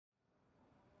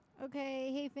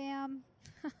Okay, hey fam.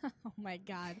 Oh my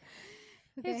god.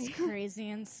 Okay. It's crazy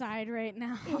inside right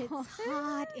now. It's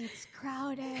hot, it's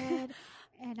crowded,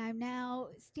 and I'm now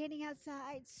standing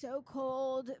outside so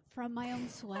cold from my own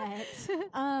sweat.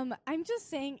 I'm just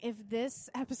saying, if this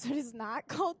episode is not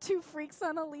called Two Freaks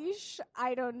on a Leash,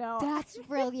 I don't know. That's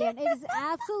brilliant. It is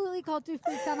absolutely called Two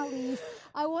Freaks on a Leash.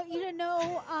 I want you to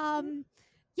know,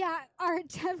 our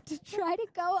attempt to try to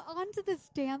go onto this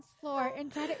dance floor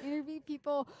and try to interview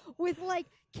people with like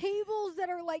cables that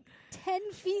are like 10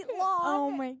 feet long.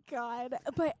 Oh my god.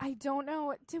 But I don't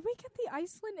know. Did we get the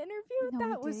Iceland interview? No,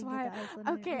 that we was didn't why. get the Iceland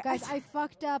interview. Okay. Guys, I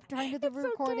fucked up trying to do the It's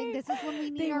recording. okay. This is when we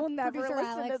need They our will never producer, listen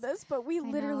Alex. to this, but we I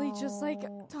literally just like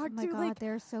know. talked Oh my to God, like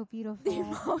they're so beautiful. the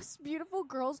most beautiful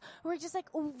girls who are just like,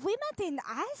 we met in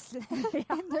Iceland.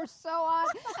 And they're so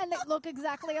hot, and they look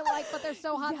exactly alike, but they're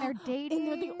so hot. Yeah. And they're dating. And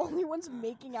they're the only ones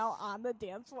making out on the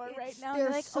dance floor right now. They're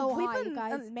like, so we've hot, you been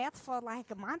guys. met for like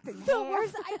a month and a The half.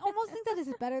 worst. I almost think that it's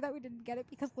better that we didn't get it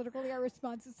because literally our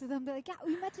responses to them, they're like, "Yeah,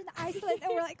 we met in Iceland," and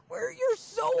we're like, "You're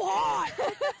so hot."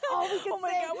 That's all we can Oh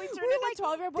my say. god, we turned We're into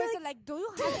like, 12-year-old boys they're and like, do you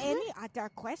have any other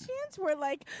questions? We're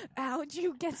like, how'd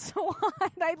you get so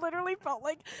hot? I literally felt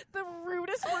like the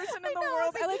rudest person in the know,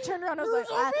 world. it's I like, like turned around, I was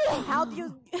 "You're like, so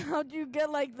beautiful." how'd you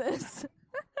get like this?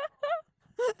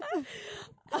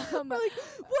 like,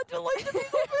 what do like to be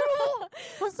so beautiful?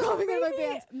 I'm coughing in my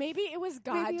pants. Maybe it was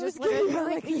God Maybe it just was God. literally You're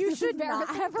like, like, you this is should not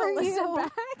embarrassing have to for listen you.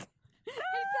 back.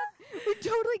 We're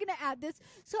totally gonna add this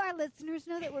so our listeners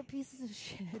know that we're pieces of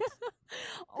shit.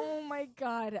 Oh my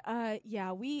god.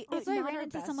 Yeah, we Also, I not ran our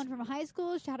into best. someone from high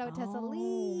school. Shout out Tessa Lee.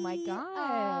 Oh my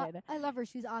god. I love her.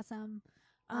 She's awesome.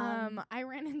 I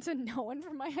ran into no one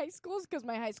from my high schools because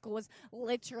my high school was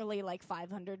literally like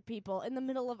 500 people in the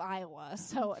middle of Iowa.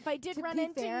 So if I did To run be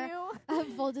into fair, you,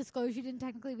 full disclosure, we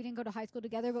didn't go to high school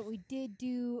together, but we did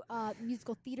do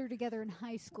musical theater together in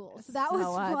high school. So that was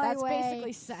my that's way.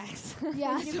 basically sex.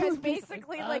 Yeah, you so guys we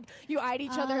basically like you eyed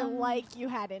each other like you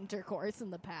had intercourse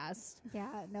in the past. Yeah,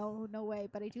 no way.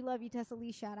 But I do love you, Tessa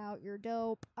Lee. Shout out, you're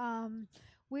dope.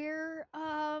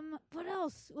 What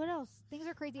else? Things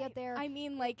are crazy out there. I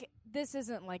mean, like, this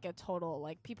isn't like a total,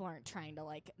 like, people aren't trying to,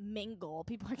 like, mingle.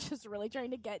 People are just really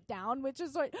trying to get down, which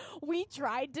is what we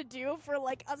tried to do for,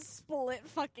 like, a split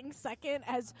fucking second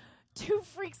as two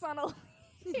freaks on a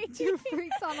Two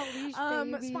freaks on a leash,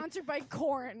 baby. Sponsored by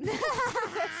Korn. This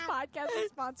podcast is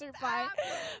sponsored by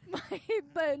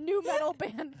the new metal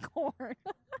band Korn.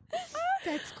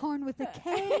 That's Corn with a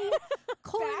K.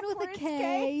 Corn with a Backwards K.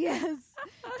 K. Yes.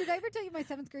 Did I ever tell you my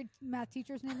 7th grade math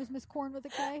teacher's name was Miss Corn with a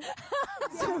K?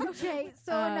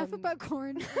 So enough about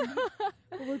Corn.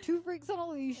 We're two freaks on a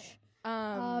leash.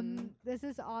 This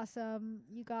is awesome,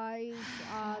 you guys.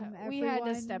 We had to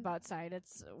everyone. step outside.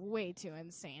 It's way too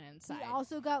insane inside.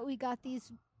 We got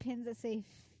these pins that say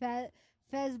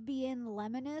Lesbian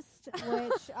Lemonist,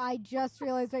 which I just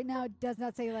realized right now it does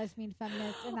not say lesbian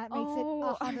feminist, and that makes it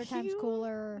 100 times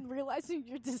cooler. Realizing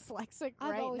you're dyslexic I've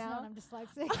right always now. known I'm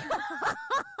dyslexic.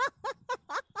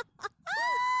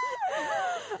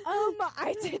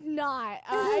 I did not.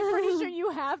 I'm pretty sure you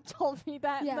have told me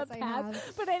that in Yes, the I past.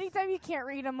 have. But anytime you can't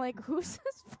read, I'm like, who's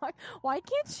this fuck? Why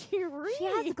can't she read? She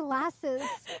has glasses.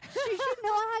 She should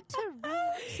know how to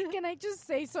read. Can I just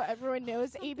say so everyone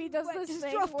knows? AB does wet this just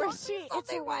thing dropped where on me, it's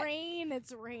something wet. rain.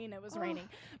 It's rain. It was raining.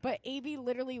 But AB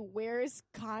literally wears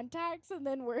contacts and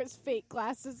then wears fake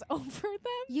glasses over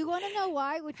them. You want to know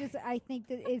why? Which is, I think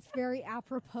that it's very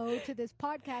apropos to this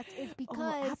podcast. Is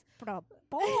because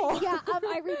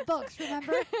I read books.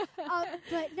 Remember?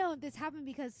 But no, this happened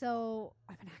because I'm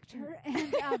an actor,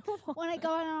 and when I go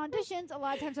on auditions, a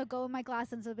lot of times I'll go in my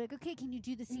glasses and I'll be like, okay, can you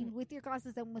do the scene with your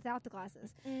glasses and without the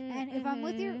glasses? And if I'm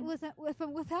if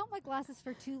I'm without my glasses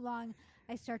for too long,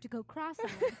 I start to go cross-eyed.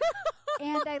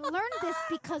 And I learned this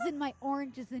because in my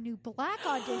Orange is the New Black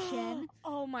audition,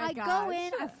 Oh my I gosh. go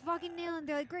in, I fucking nail it, and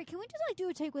they're like, great, can we just like do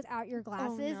a take without your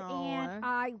glasses? no. And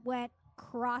I went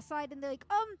cross-eyed, and they're like,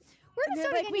 we're And just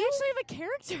they're like, starting we a new actually have a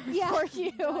character for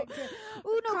you.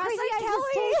 Ooh, no, Crazy Eyes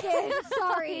is taken.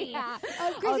 Sorry. Yeah.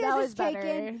 Crazy that Eyes was is better.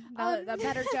 taken. The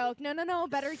better joke. No,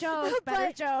 better joke. Better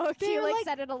But joke. they're You like-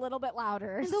 said it a little bit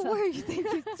louder. The so. worst thing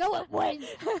is, so it went.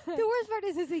 The worst part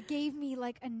is they gave me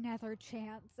like another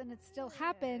chance, and it still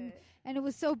happened, and it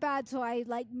was so bad. So I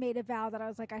like made a vow that I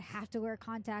was like, I have to wear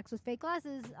contacts with fake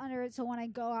glasses under it, so when I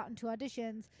go out into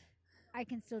auditions, I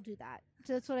can still do that.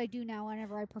 So that's what I do now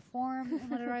whenever I perform and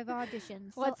whenever I have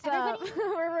auditions. What's up?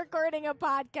 We're recording a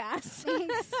podcast.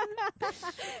 Thanks.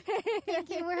 Thank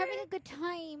you. We're having a good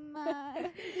time.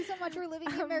 Thank you so much for living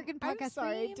the American podcast. I'm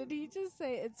sorry. dream. Did he just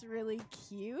say it's really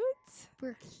cute?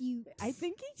 We're cute. I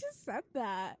think he just said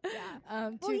that. Yeah.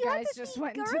 Two guys just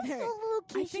went into their.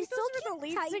 I think those were the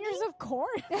lead singers of Korn.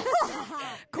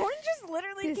 Korn just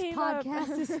literally This came up.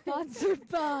 podcast is sponsored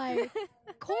by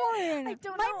Korn. I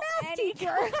don't My know math any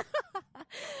teacher.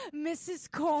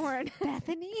 Mrs. Korn.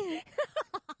 Bethany.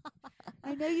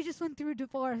 I know you just went through a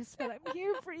divorce, but I'm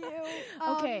here for you.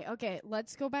 Okay.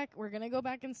 Let's go back. We're gonna go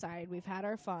back inside. We've had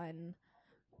our fun.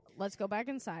 Let's go back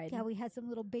inside. Yeah, we had some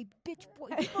little baby bitch boy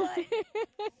fun.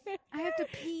 I have to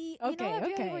pee. You know that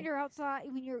feeling when you're outside,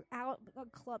 when you're out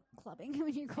clubbing,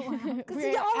 when you go out.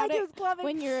 Because all I do is clubbing.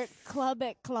 When you're club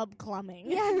at club clumbing.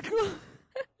 Yeah.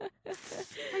 I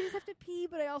just have to pee,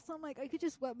 but I also am like, I could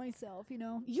just wet myself, you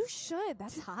know? You should.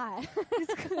 That's hot.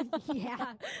 It's good.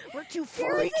 Yeah. We're two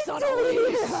freaks on a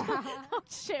leash. Oh,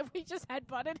 shit. We just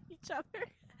headbutted each other.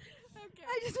 Okay.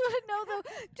 I just want to know, though,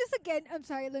 just again, I'm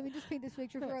sorry, let me just paint this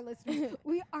picture for our listeners.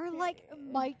 We are like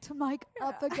mic to mic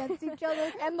up against each other.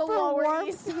 And the Lower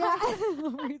East Side. Yeah, the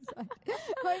Lower East Side.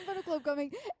 My photo club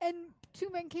coming, and two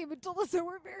men came and told us that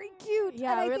we're very cute.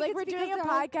 Yeah, we're like, we're doing a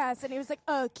podcast, and he was like,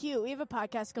 oh, cute, we have a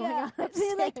podcast going on.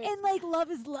 They're like, and like, love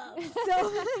is love.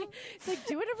 So it's like,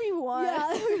 do whatever you want.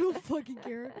 Yeah, we don't fucking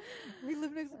care. We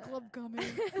live next to Club Coming.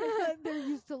 They're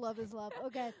used to love is love.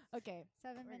 Okay.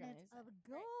 7 minutes of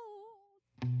gold.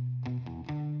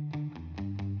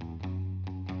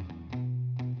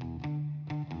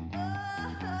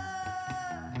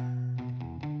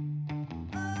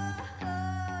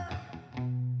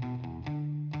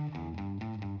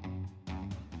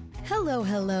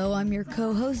 Hello. I'm your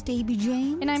co-host, Davy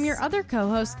James. And I'm your other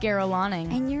co-host, Garrow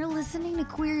Lonning. And you're listening to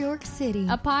Queer York City,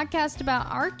 a podcast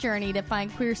about our journey to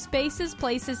find queer spaces,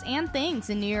 places, and things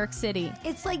in New York City.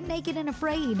 It's like Naked and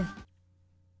Afraid.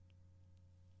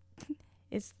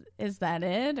 Is that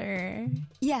it, or?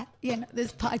 Yeah, no,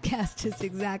 this podcast is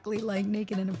exactly like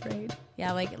Naked and Afraid.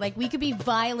 Yeah, like we could be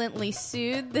violently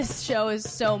sued. This show is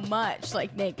so much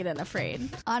like Naked and Afraid.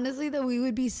 Honestly, though, we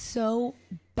would be so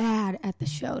bad at the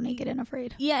show Naked and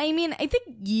Afraid. Yeah, I mean, I think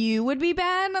you would be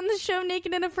bad on the show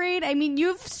Naked and Afraid. I mean, you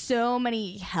have so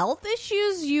many health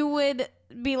issues. You would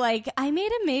be like, I made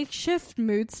a makeshift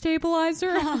mood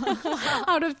stabilizer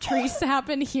out of tree sap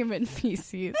and human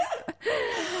feces.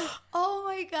 Oh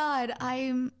my God,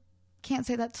 can't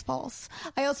say that's false.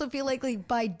 I also feel like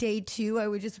by day 2, I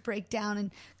would just break down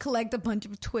and collect a bunch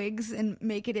of twigs and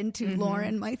make it into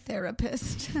Lauren, my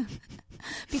therapist.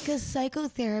 Because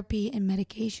psychotherapy and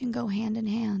medication go hand in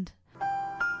hand.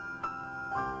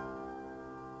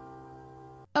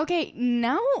 Okay,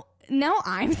 now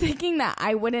I'm thinking that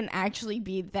I wouldn't actually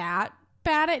be that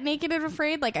bad at Naked and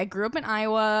Afraid. Like, I grew up in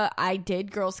Iowa. I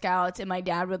did Girl Scouts, and my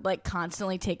dad would like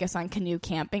constantly take us on canoe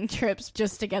camping trips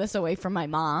just to get us away from my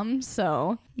mom.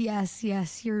 So yes,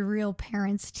 your real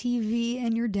parents, TV,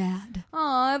 and your dad.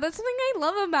 Aw, that's something I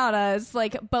love about us.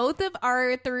 Like, both of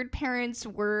our third parents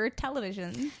were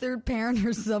television. Third parent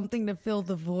or something to fill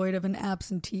the void of an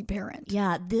absentee parent.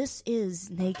 Yeah, this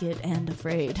is Naked and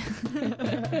Afraid.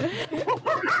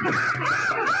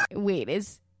 Wait,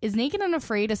 is Naked and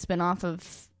Afraid a spinoff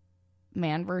of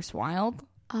Man vs. Wild?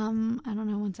 I don't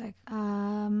know. One sec.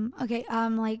 Okay.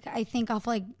 Like, I think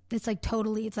it's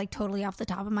totally off the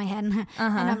top of my head, and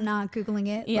I'm not Googling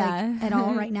it at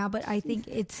all right now. But I think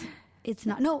it's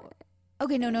not. No.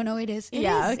 Okay. No. It is. It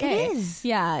is.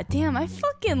 Yeah. Damn. I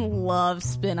fucking love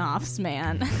spinoffs,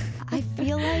 man. I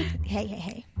feel like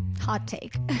hey. Hot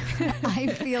take. I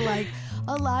feel like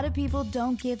a lot of people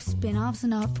don't give spin-offs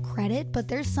enough credit, but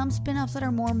there's some spin-offs that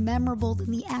are more memorable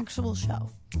than the actual show.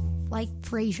 Like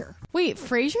Frasier. Wait,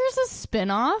 Frasier's a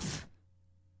spin-off?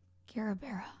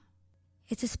 Garabera.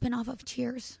 It's a spin-off of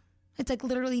Cheers. It's like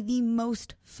literally the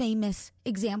most famous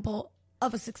example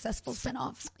of a successful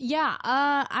spin-off. Yeah,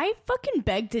 I fucking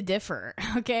beg to differ,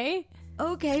 okay?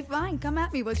 Okay, fine. Come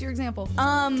at me. What's your example?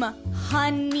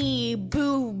 Honey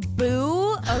Boo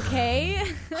Boo, okay?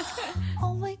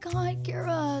 Oh my God,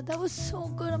 Kara, that was so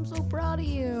good. I'm so proud of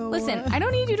you. Listen, I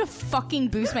don't need you to fucking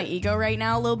boost my ego right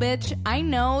now, little bitch. I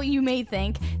know you may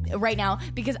think right now,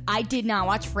 because I did not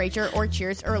watch Frasier or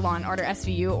Cheers or Law & Order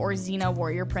SVU or Xena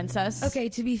Warrior Princess. Okay,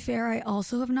 to be fair, I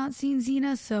also have not seen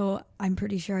Xena, so I'm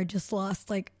pretty sure I just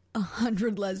lost like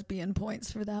 100 lesbian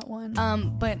points for that one.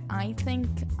 But I think,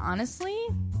 honestly,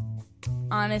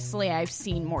 I've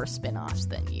seen more spin-offs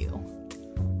than you.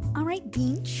 All right,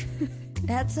 Beach.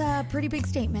 That's a pretty big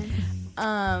statement.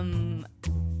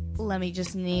 Let me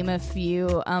just name a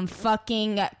few.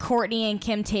 Fucking Courtney and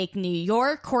Kim take New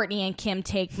York. Courtney and Kim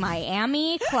take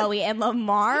Miami. Chloe and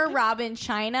Lamar. Robin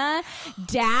China.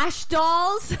 Dash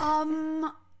Dolls.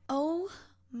 Oh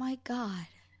my God.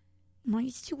 My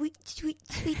sweet, sweet,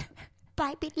 sweet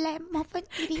baby lamb of an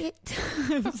idiot.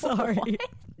 I'm sorry.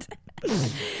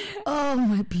 Oh,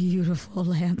 my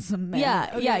beautiful, handsome man. Yeah,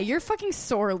 Okay. yeah, you're a fucking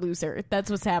sore loser. That's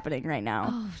what's happening right now.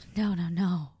 Oh,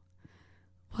 no.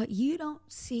 What you don't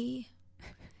see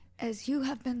is you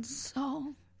have been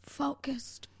so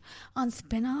focused on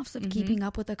spin-offs of Keeping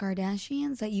Up with the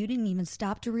Kardashians that you didn't even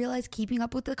stop to realize Keeping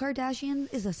Up with the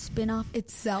Kardashians is a spin-off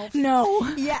itself. No.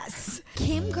 Yes.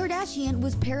 Kim Kardashian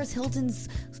was Paris Hilton's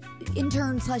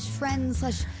intern / friend /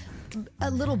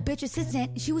 a little bitch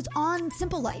assistant. She was on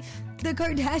Simple Life. The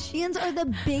Kardashians are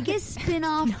the biggest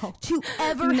spin-off to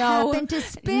ever happen to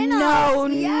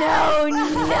spin-offs. No.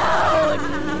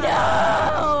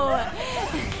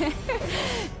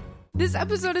 This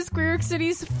episode is Queer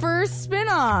City's first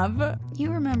spin-off.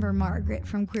 You remember Margaret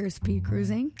from Queer Speed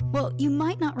Cruising? Well, you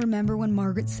might not remember when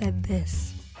Margaret said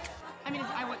this. I mean,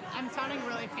 I'm sounding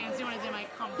really fancy when I say my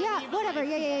company. Yeah, but, whatever. Like,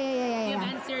 Yeah. the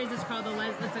event series is called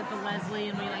it's like the Leslie,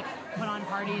 and we like put on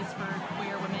parties for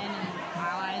queer women and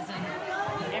allies,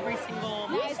 and every single.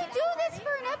 We should do this for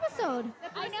an episode.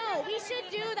 I know. We should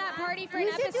do that party for We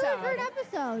an should episode. do it for an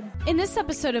episode. In this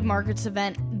episode of Margaret's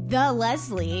event, The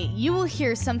Leslie, you will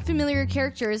hear some familiar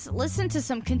characters, listen to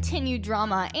some continued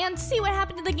drama, and see what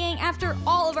happened to the gang after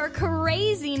all of our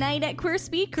crazy night at Queer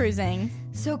Speed Cruising.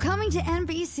 So coming to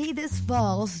NBC this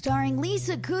fall, starring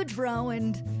Lisa Kudrow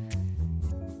and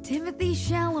Timothy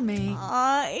Chalamet.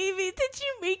 Aw, Amy, did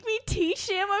you make me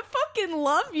T-Sham? I fucking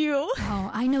love you.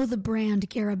 Oh, I know the brand,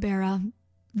 Garabera.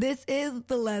 This is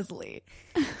the Leslie.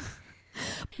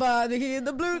 But here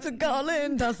the blues are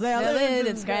calling to salad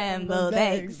and scrambled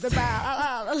eggs.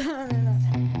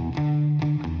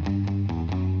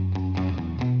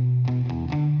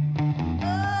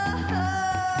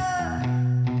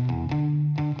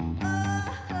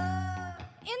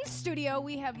 In studio,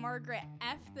 we have Margaret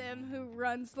F. Them, who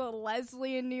runs the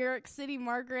Leslie in New York City.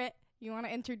 Margaret, you want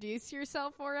to introduce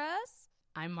yourself for us?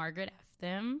 I'm Margaret F.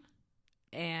 Them,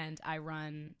 and I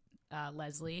run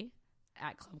Leslie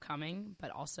at Club Coming,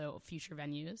 but also future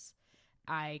venues.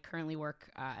 I currently work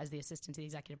as the assistant to the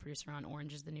executive producer on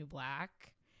Orange is the New Black.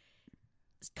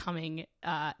 It's coming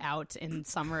out in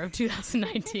summer of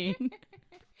 2019.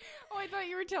 Oh, I thought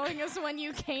you were telling us when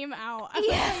you came out.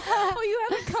 Yeah. Oh, you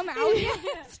haven't come out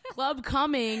yet? Club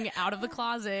Coming, out of the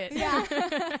closet. Yeah.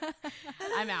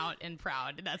 I'm out and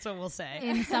proud. That's what we'll say.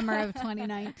 In summer of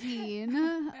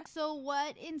 2019. So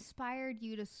what inspired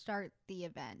you to start the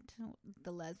event,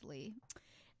 the Leslie?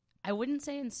 I wouldn't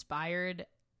say inspired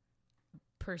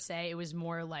per se. It was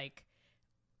more like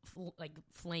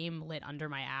flame lit under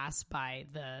my ass by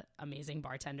the amazing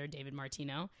bartender David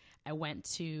Martino. I went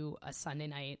to a Sunday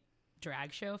night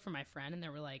drag show for my friend, and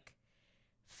there were like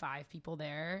 5 people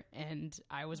there, and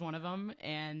I was one of them.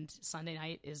 And Sunday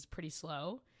night is pretty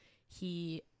slow.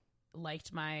 He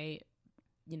liked my,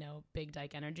 big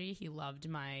dyke energy. He loved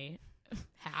my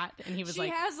hat, and he was She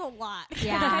has a lot.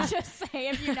 Yeah. Can I just say,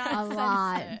 if you're not A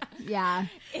lot. sensitive. Yeah.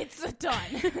 It's a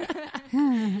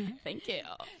ton. Thank you.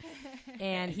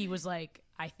 And he was like,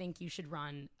 I think you should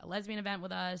run a lesbian event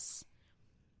with us.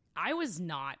 I was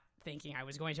not thinking I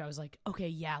was going to. I was like, okay,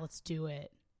 yeah, let's do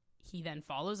it. He then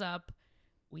follows up.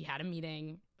 We had a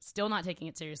meeting, still not taking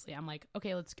it seriously. I'm like,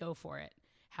 okay, let's go for it.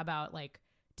 How about like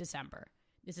December?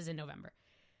 This is in November.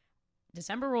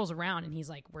 December rolls around and he's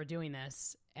like, we're doing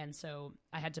this. And so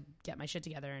I had to get my shit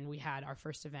together, and we had our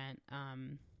first event,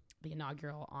 the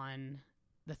inaugural, on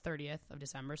the 30th of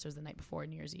December. So it was the night before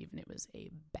New Year's Eve, and it was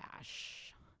a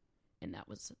bash. And that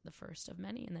was the first of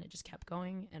many. And then it just kept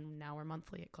going. And now we're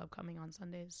monthly at Club Coming on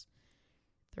Sundays.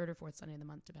 3rd or 4th Sunday of the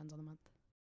month. Depends on the month.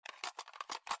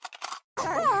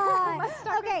 Let's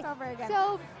start this over again.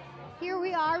 So here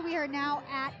we are. We are now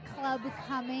at Club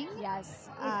Coming. Yes,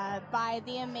 by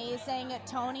the amazing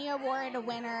Tony Award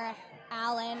winner,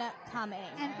 Alan Cumming.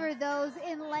 And for those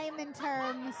in layman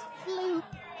terms, Floop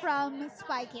from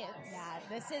Spy Kids. Yeah,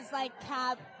 this is like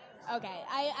Okay,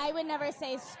 I would never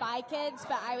say Spy Kids,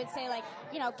 but I would say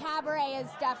Cabaret is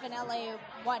definitely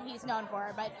what he's known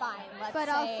for, but fine. Let's But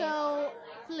say also,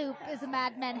 Loop is a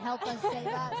madman, help us, save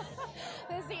us.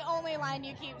 This is the only line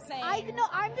you keep saying. I know,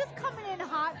 I'm just coming in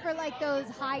hot for, like, those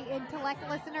high intellect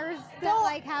listeners that,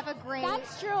 like, have a great...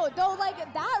 That's true. Though, like,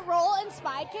 that role in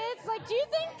Spy Kids, like, do you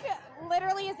think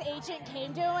literally his agent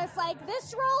came to him and was like,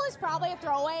 this role is probably a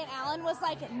throwaway, and Alan was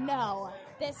like, no,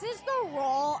 this is the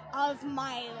role of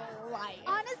my life.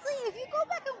 Honestly, if you go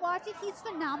back and watch it, he's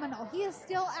phenomenal. He is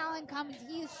still Alan Cummings.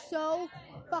 He is so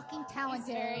fucking talented.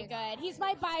 He's very good. He's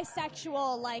my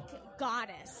bisexual, like,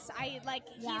 goddess. He's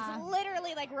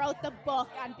literally, like, wrote the book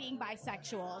on being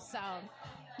bisexual, so...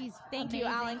 Thank you,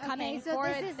 Alan Cummings, so for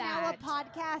that. this is now a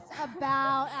podcast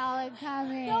about Alan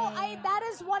Cummings. No, that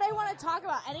is what I want to talk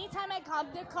about. Anytime I come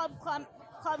to club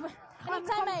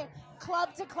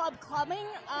clubbing,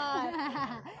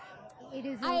 it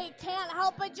is. I can't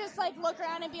help but just like look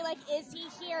around and be like, is he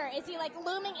here? Is he like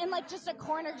looming in like just a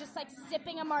corner, just like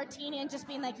sipping a martini and just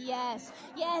being like, yes,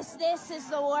 this is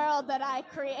the world that I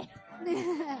create.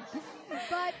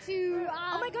 But to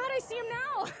oh my God, I see him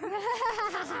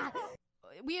now.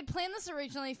 We had planned this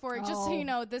originally for, just so you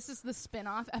know, this is the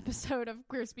spin-off episode of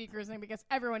Queer Speed Cruising, because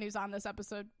everyone who's on this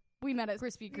episode, we met at Queer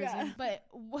Speed Cruising. Yeah. But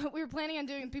what we were planning on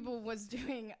doing, people was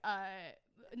doing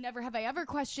Never Have I Ever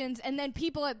questions, and then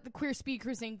people at the Queer Speed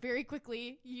Cruising, very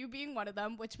quickly, you being one of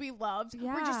them, which we loved,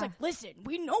 we're just like, listen,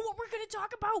 we know what we're going to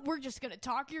talk about, we're just going to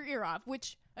talk your ear off,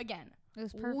 which, again... It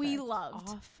was perfect. We loved.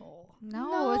 Awful.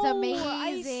 No, it was amazing.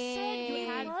 I said you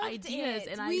had ideas,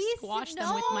 and I squashed them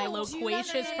no, with my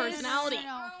loquacious personality.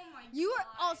 No. You are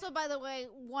also, by the way,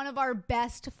 one of our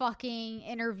best fucking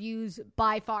interviews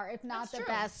by far, if not the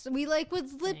best. We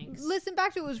would listen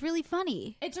back to it. It was really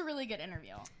funny. It's a really good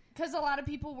interview. Because a lot of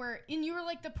people were, and you were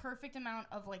like the perfect amount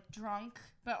of like drunk,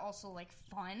 but also like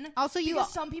fun. Also,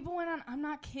 because some people went on, I'm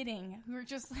not kidding, who were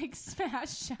just like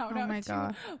smash shout out to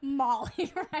God.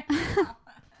 Molly right now.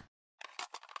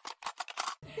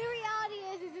 The reality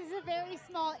is this is a very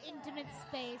small, intimate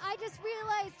space. I just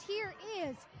realized here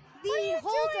is the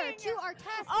holder to our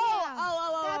test.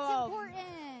 That's important.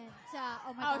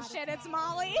 Oh my God. Oh shit, it's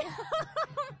Molly.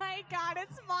 Oh my God,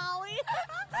 it's Molly.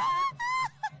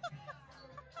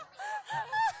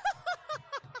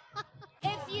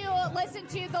 If you listened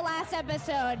to the last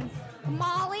episode,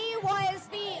 Molly was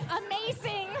the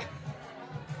amazing.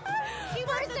 She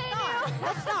was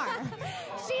the star.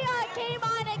 She came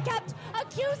on and kept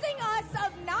accusing us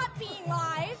of not being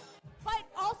live, but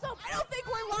also I don't think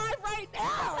we're live right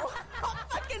now. I'm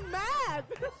fucking mad.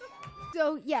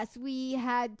 So yes, we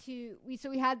had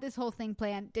this whole thing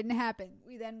planned. Didn't happen.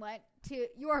 We then went to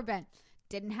your event.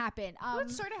 Didn't happen. What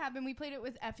sort of happened? We played it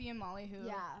with Effie and Molly, who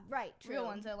true. Real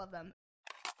ones. I love them.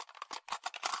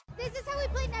 This is how we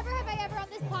play Never Have I Ever on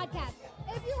this podcast.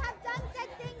 If you have done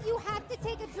said thing, you have to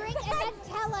take a drink and then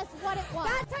tell us what it was.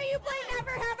 That's how you play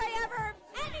Never Have I Ever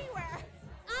anywhere.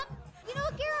 You know,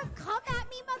 Garrett, come at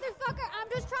me, motherfucker. I'm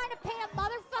just trying to paint a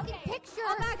motherfucking picture.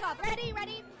 I'll back up. Ready?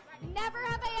 Never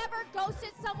have I ever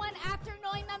ghosted someone after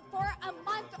knowing them for a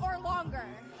month or longer.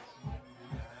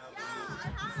 Yeah, I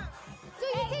have. So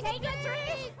you take a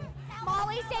drink.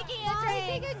 Molly's taking a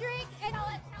drink. Take a drink and tell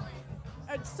us.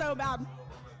 It's so bad.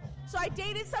 So I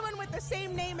dated someone with the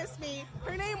same name as me.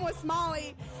 Her name was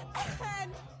Molly.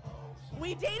 And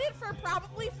we dated for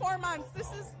probably 4 months.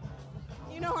 This is,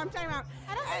 you know who I'm talking about.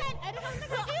 I don't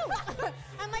think I do.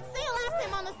 I'm like, say a last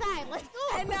name on the side. Let's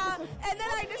go. And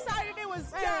then I decided it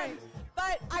was done.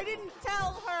 But I didn't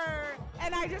tell her,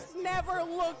 and I just never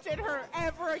looked at her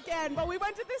ever again. But we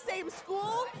went to the same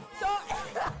school, so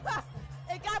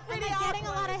it got pretty awkward. I'm getting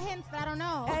a lot of hints, but I don't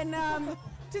know. And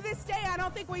to this day, I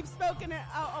don't think we've spoken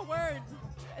a word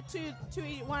to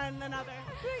one another.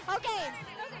 Okay.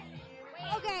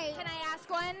 Can I ask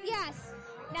one? Yes.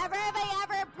 Never have I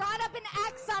ever brought up an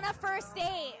ex on a first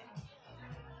date.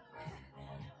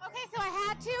 Okay, so I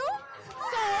had to.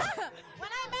 So when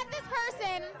I met this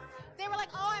person, they were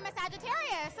like, oh, I'm a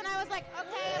Sagittarius. And I was like,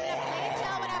 okay, I'm going to play it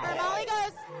chill, whatever. Molly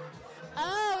goes,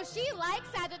 oh, she likes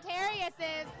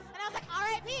Sagittariuses. And I was like,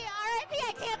 R.I.P.,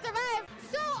 I can't survive.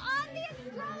 So on the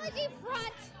astrology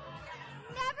front,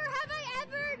 never have I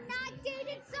ever not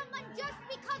dated someone just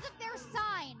because of their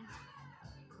sign.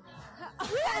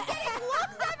 We are getting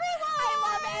looks, everyone. I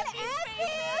love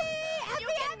Effie. You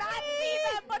cannot see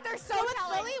them, but they're so it's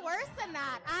really worse than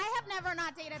that. I have never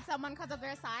not dated someone because of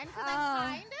their sign, because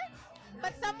I'm kind.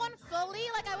 But someone fully,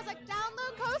 like, I was like,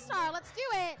 download CoStar, let's do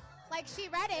it. Like, she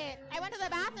read it. I went to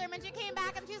the bathroom, and she came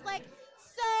back, and she's like,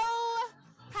 so,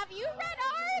 have you read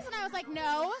ours? And I was like,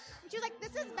 no. And she was like,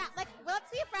 this is bad. Like, well, let's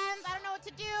be friends. I don't know what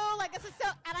to do. Like, this is so,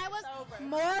 and I was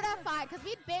mortified, because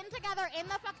we'd been together in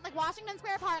the, like, Washington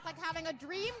Square Park, like, having a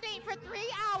dream date for 3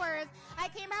 hours. I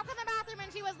came back from the bathroom,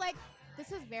 and she was like,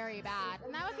 this is very bad.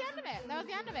 And that was the end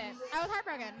of it. I was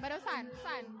heartbroken, but it was fine. It's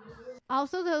fine.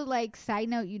 Also, though, like, side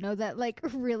note, you know that, like,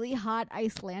 really hot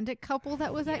Icelandic couple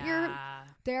that was at your...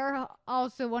 They're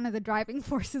also one of the driving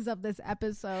forces of this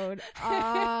episode.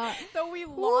 Though we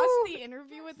lost the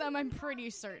interview with them, I'm pretty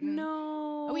certain.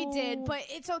 No. We did, but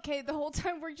it's okay. The whole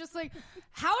time we're just like,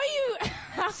 how are you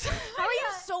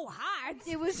so hot?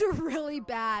 It was really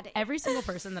bad. Every single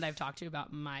person that I've talked to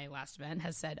about my last event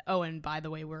has said, oh, and by the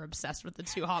way, we're obsessed with the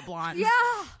two hot blondes.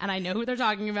 Yeah. And I know who they're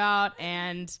talking about,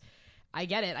 and I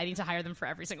get it. I need to hire them for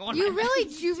every single one. You of my really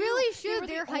They should. were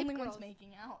They're the hype only girls. ones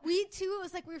making out. We too. It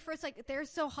was like we were first like, they're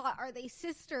so hot. Are they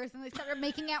sisters? And they started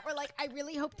making out. We're like, I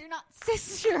really hope they're not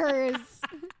sisters.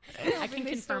 I can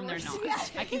confirm they're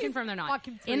not. I can confirm they're not.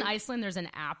 Fucking In Iceland, there's an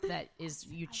app that is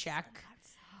you check.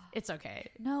 It's okay.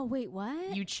 No, wait,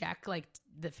 what? You check like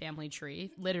the family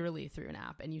tree literally through an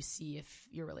app, and you see if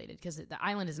you're related because the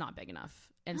island is not big enough,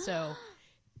 and so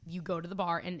you go to the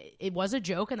bar, and it was a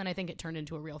joke, and then I think it turned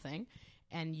into a real thing,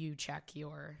 and you check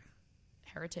your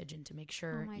heritage and to make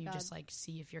sure Oh my you God. just like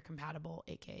see if you're compatible,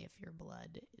 aka if your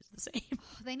blood is the same.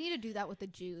 They need to do that with the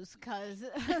Jews because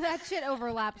that shit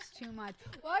overlaps too much.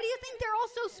 Why do you think they're all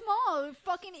so small?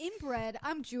 Fucking inbred.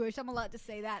 I'm Jewish. I'm allowed to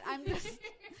say that. I'm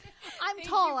Thank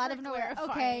tall you out for of nowhere.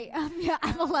 clarifying. Okay. Yeah,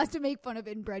 I'm allowed to make fun of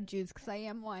inbred Jews because I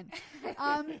am one.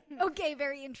 Okay,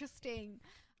 very interesting.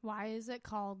 Why is it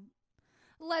called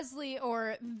Leslie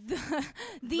or the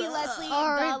Leslie,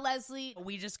 Or- the Leslie?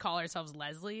 We just call ourselves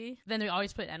Leslie. Then they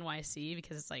always put NYC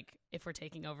because it's like if we're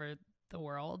taking over the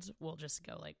world, we'll just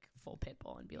go like full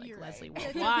pitbull and be like You're Leslie right.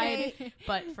 worldwide.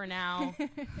 But for now,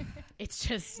 it's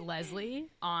just Leslie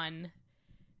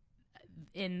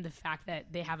in the fact that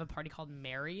they have a party called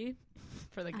Mary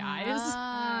for the guys.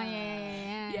 Oh,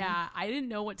 yeah. Yeah, I didn't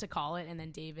know what to call it, and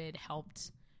then David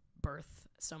helped birth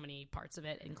so many parts of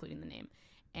it, including the name.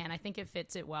 And I think it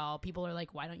fits it well. People are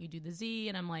like, why don't you do the Z?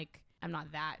 And I'm like, I'm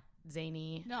not that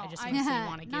zany. No, I just I- mostly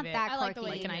want to Not give it that I like the way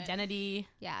quirky. you like an did it. identity.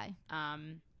 Yeah.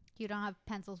 You don't have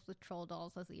pencils with troll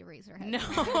dolls as the eraser head.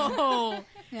 No.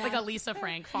 Yeah. Like a Lisa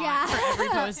Frank font Yeah. for every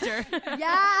poster.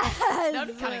 Yes. That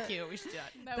would be kind of cute. We should do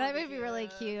that. That would be really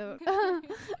cute.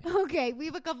 Okay, we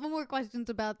have a couple more questions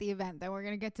about the event. Then we're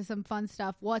going to get to some fun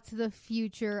stuff. What's the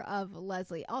future of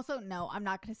Leslie? Also, no, I'm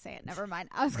not going to say it. Never mind.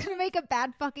 I was going to make a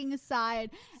bad fucking aside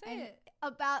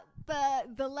about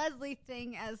the Leslie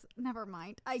thing as never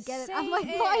mind. I get it. I'm Say like,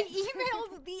 it. my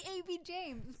email's the AB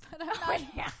James, but I'm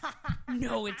not.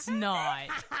 No, it's not.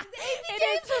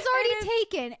 James was already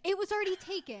taken. It was already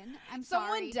taken. I'm Someone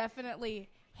sorry. definitely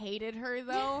hated her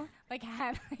though, like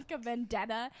had like a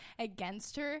vendetta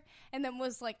against her, and then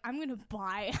was like, I'm gonna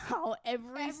buy out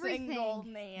every single The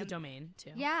name. domain,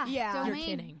 too. Yeah. Yeah. You're Domain.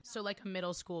 kidding. So like a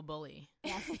middle school bully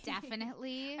Yes,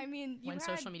 definitely. I mean, you when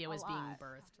had social media a was being lot.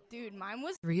 birthed. Dude, mine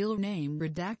was Real name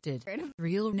redacted.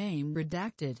 Real name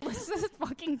redacted. listen to this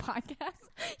fucking podcast.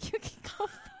 You can go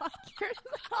fuck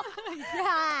yourself.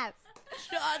 Yes.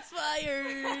 Shots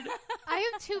fired. I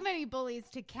have too many bullies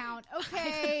to count.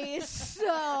 Okay,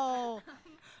 so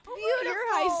Your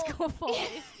high school bully.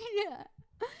 yeah.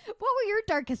 What were your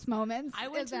darkest moments? I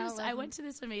went to about this. I Leslie? went to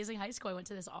this amazing high school. I went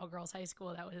to this all girls high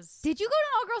school. That was. Did you go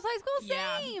to all girls high school?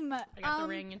 Yeah. Same. I got the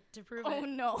ring to prove Oh it.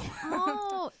 no.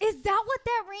 Oh, is that what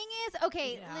that ring is?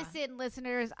 Okay, Yeah. listen,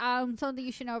 listeners. Something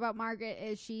you should know about Margaret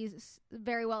is she's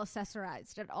very well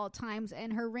accessorized at all times,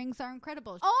 and her rings are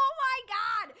incredible. Oh my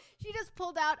God! She just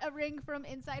pulled out a ring from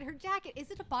inside her jacket. Is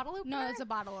it a bottle opener? No, it's a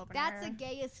bottle opener. That's the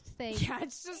gayest thing. Yeah,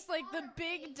 it's just like the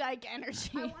big dyke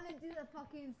energy. I want to do the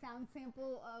fucking sound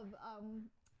sample of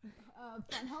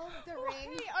Fun Home, the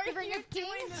ring. Why the are ring you of doing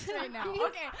kings. this right now?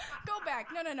 Okay, go back.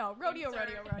 No. Rodeo.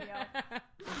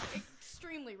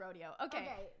 Extremely rodeo. Okay.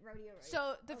 rodeo.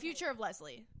 So the future of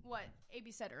Leslie. What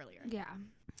AB said earlier. Yeah.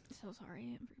 So sorry,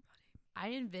 everybody.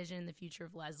 I envision the future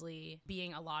of Leslie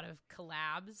being a lot of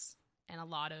collabs and a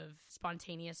lot of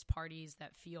spontaneous parties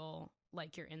that feel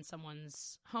like you're in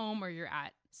someone's home or you're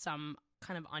at some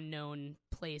kind of unknown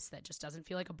place that just doesn't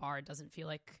feel like a bar, it doesn't feel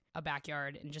like a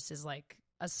backyard, and just is like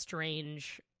a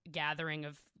strange gathering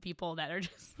of people that are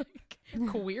just like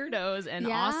weirdos and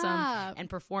awesome and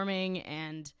performing.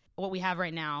 And what we have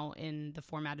right now in the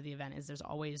format of the event is there's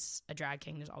always a drag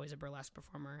king, there's always a burlesque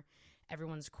performer,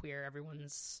 everyone's queer,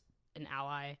 everyone's an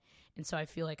ally. And so I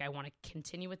feel like I want to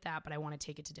continue with that, but I want to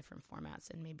take it to different formats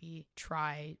and maybe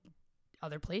try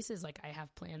other places. Like I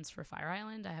have plans for Fire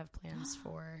Island, I have plans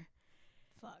for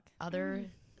other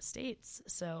states.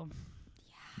 So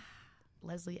yeah,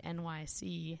 Leslie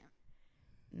NYC,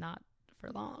 not for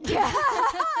long.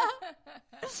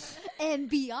 And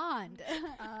beyond.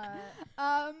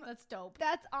 That's dope.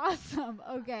 That's awesome.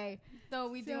 Okay. Though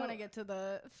we do So- want to get to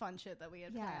the fun shit that we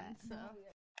had Yeah. planned. So.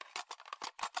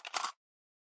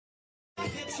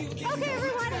 Okay,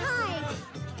 everyone, hi.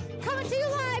 Coming to you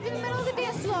live in the middle of the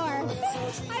dance floor.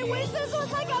 I wish this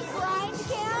was like a grind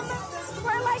cam,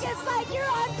 where like it's like you're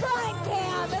on grind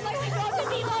cam, and like we go to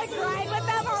people and grind with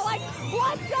them, or like,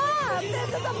 what's up? This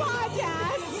is a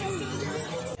podcast. This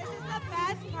is the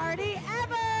best party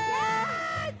ever.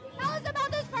 Yes! Tell us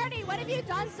about this party. What have you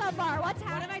done so far? What's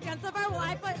happening? What have I done so far? Well,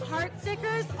 I put heart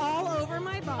stickers all over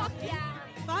my butt. Fuck yeah.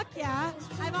 Fuck yeah.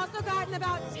 I've also gotten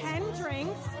about 10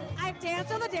 drinks. I've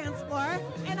danced on the dance floor,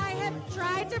 and I have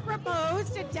tried to propose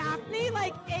to Daphne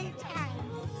like 8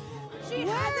 times. She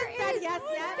hasn't said yes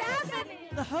yet. Daphne?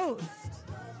 The host.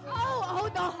 Oh,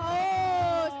 the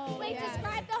host. Wait,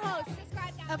 describe the host.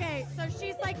 Describe that. Okay, so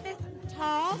she's like this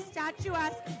tall,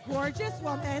 statuesque, gorgeous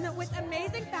woman with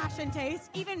amazing fashion taste,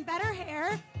 even better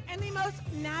hair, and the most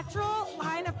natural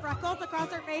line of freckles across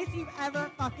her face you've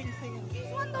ever fucking seen. She's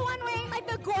the one wearing like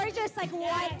the gorgeous like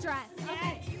white dress.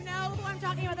 Okay, you know who I'm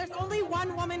talking about. There's only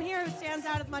one woman here who stands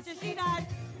out as much as she does,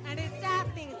 and it's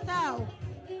Daphne. So,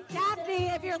 Daphne,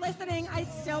 if you're listening, I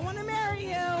still want to marry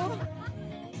you.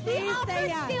 The Please offer say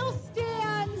yes. still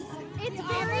stands. It's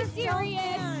very offer still serious.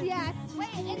 stands. Yes.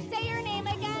 Wait, and say your name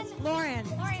again. Lauren.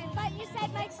 Lauren, but you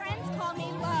said my friends call me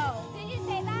Lo. Did you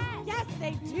say that? Yes,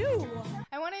 they do.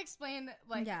 I want to explain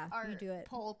like Yeah, our you do it.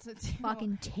 poll to do.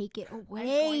 Fucking take it I'm away,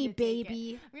 going to take baby.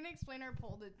 it. I'm going to explain our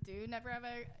poll to do. Never have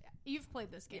I. You've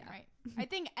played this game, right? I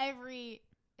think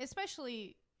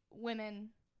especially women,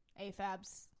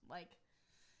 AFABs, like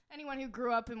anyone who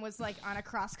grew up and was like on a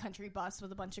cross country bus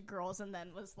with a bunch of girls and then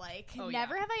was like,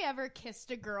 never have I ever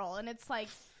kissed a girl. And it's like,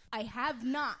 I have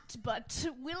not, but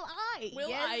will I? Will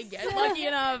Yes. I get lucky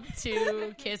enough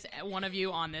to kiss one of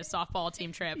you on this softball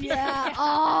team trip? Yeah.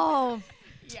 Oh,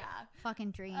 Yeah.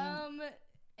 fucking dream.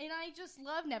 And I just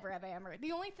love Never Have I Ever.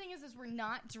 The only thing is we're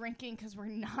not drinking because we're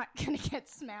not going to get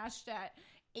smashed at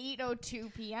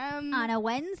 8:02 p.m. On a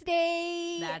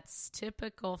Wednesday. That's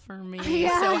typical for me.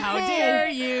 Yeah. So how dare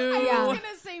you? I was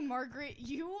gonna say, Margaret,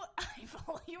 I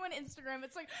follow you on Instagram.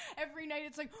 It's like every night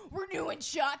it's like, we're doing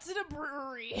shots at a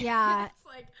brewery. Yeah. It's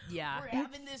like, Yeah. we're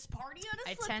having this party on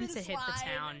a I slip tend and to hit the slide.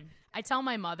 town. I tell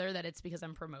my mother that it's because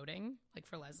I'm promoting, like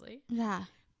for Leslie. Yeah.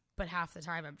 But half the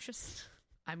time I'm just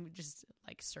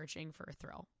like searching for a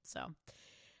thrill. So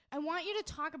I want you to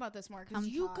talk about this more because Come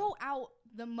you talk. go out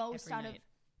the most Every out night. of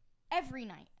every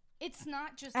night. It's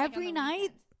not just like, Every on the night?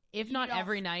 weekends. if You not don't-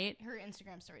 every night Her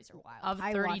Instagram stories are wild. of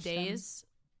I 30 watch them. days,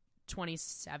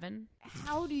 27.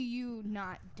 How do you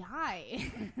not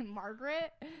die,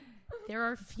 Margaret? There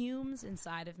are fumes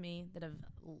inside of me that have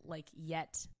like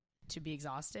yet to be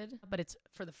exhausted, but it's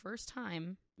for the first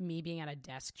time me being at a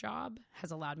desk job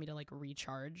has allowed me to like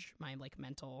recharge my like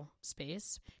mental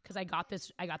space because I got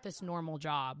this normal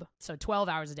job, so 12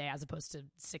 hours a day as opposed to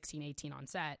 16 18 on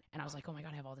set, and I was like, oh my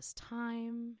god, I have all this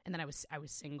time. And then I was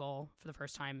single for the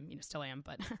first time, still am,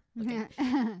 but looking.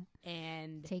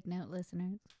 And Take note,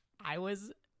 listeners. I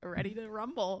was ready to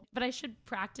rumble, but I should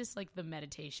practice like the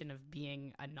meditation of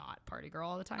being a not party girl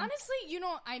all the time. Honestly,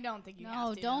 I don't think you No,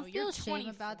 have to. don't You're feel shame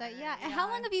about that. 24. Yeah. How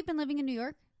long have you been living in New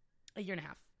York? A year and a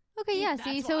half. Okay, yeah. That's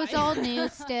See, so it's why. all new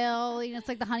still. It's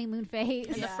like the honeymoon phase.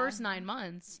 And Yeah. the first 9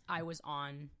 months, I was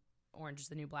on Orange is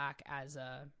the New Black as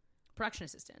a production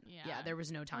assistant. Yeah. There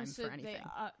was no time So for anything.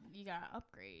 you gotta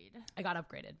upgrade. I got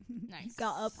upgraded. Nice.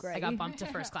 Got upgrade. I got bumped to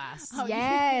first class.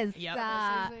 Yes. Yep.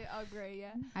 Upgrade,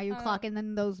 yeah. Are you clocking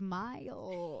in those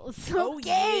miles? Oh,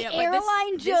 Okay, yeah.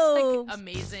 airline this, jokes. like,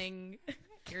 amazing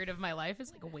period of my life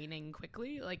is like waning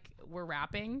quickly. Like we're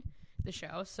wrapping the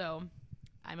show, so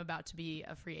I'm about to be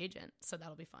a free agent, so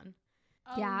that'll be fun.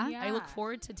 Yeah? I look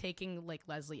forward to taking like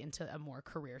Leslie into a more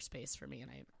career space for me, and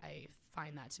I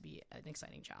find that to be an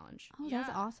exciting challenge. Oh, that's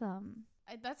Yeah. awesome.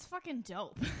 That's fucking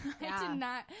dope. Yeah. I did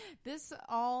not. This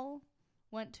all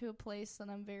went to a place that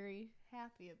I'm very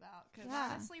happy about. Because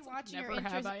Yeah. honestly, watching your never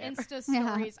have I ever. Insta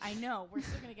Yeah. stories, I know we're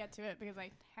still gonna get to it because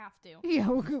I have to. Yeah,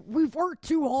 we've worked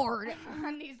too hard.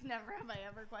 On these never have I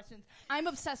ever questions. I'm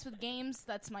obsessed with games.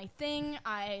 That's my thing.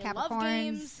 I Capricorns. love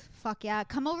games. Fuck yeah.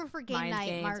 Come over for game Mind night,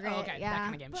 games. Margaret. Oh, okay, yeah. that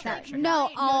kind of game. But Sure, that- sure. No,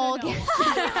 No, all no,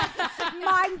 no.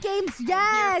 mind games.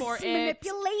 Yes, for it.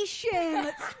 manipulation.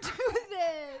 Let's do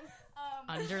this.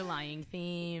 Underlying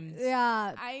themes.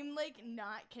 Yeah. I'm like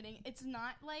not kidding. It's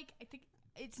not like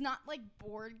it's not like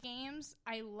board games.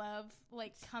 I love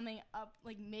like coming up,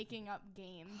 like making up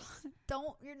games.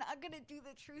 You're not gonna do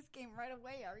the truth game right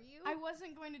away, are you? I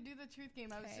wasn't going to do the truth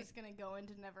game. I was Okay. just going to go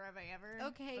into Never Have I Ever.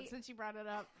 Okay. But since you brought it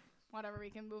up, whatever, we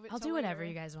can move it. I'll till do whatever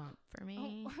later. you guys want for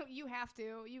me. Oh, you have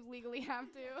to. You legally have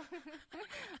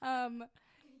to.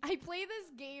 I play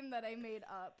this game that I made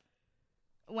up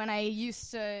when I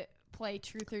used to play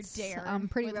Truth or Dare.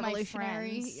 Pretty with revolutionary. My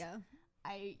friends. Yeah.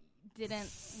 I didn't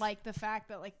like the fact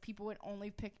that like people would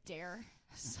only pick Dare,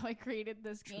 so I created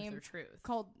this game Truth or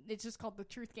Truth. it's just called the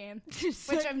Truth Game,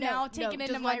 which I've now taken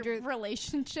into my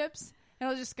relationships, and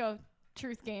I'll just go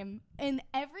Truth Game. And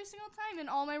every single time in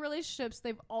all my relationships,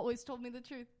 they've always told me the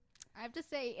truth. I have to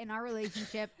say, in our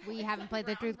relationship, we haven't played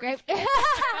the truth game.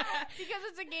 Because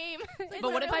it's a game.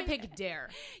 But what if I pick Dare?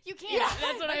 You can't. Yeah,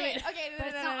 that's what I mean. Okay, But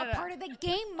it's not a part of the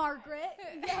game, Margaret.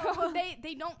 No,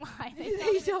 they don't lie.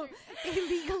 They don't. They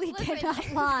legally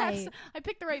cannot lie. I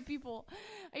picked the right people.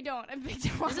 I don't. I picked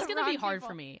the wrong. This is going to be hard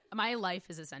for me. My life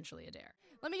is essentially a dare.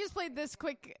 Let me just play this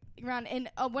quick round. And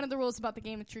one of the rules about the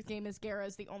game, the Truth Game, is Gara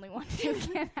is the only one who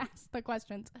can ask the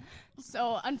questions.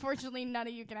 So, unfortunately, none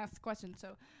of you can ask the questions.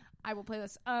 So, I will play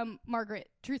this. Margaret,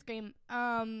 Truth Game.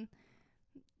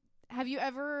 Have you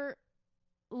ever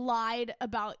lied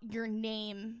about your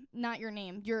name, not your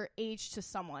name, your age to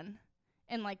someone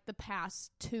in, like, the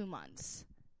past 2 months?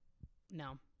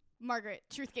 No. Margaret,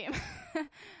 Truth Game.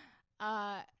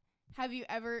 Have you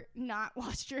ever not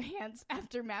washed your hands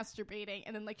after masturbating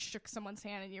and then, like, shook someone's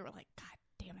hand and you were like, God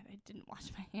damn it, I didn't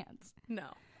wash my hands? No.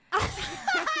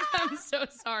 I'm so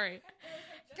sorry.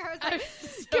 Kara's like,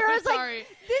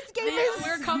 this game is...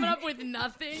 We're coming up with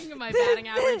nothing. My batting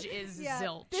average is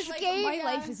zilch. This Like, game, my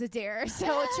life is a dare. So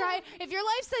try, if your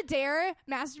life's a dare,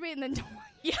 masturbate and then don't.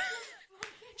 Yeah.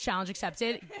 Challenge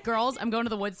accepted. Girls, I'm going to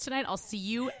the woods tonight. I'll see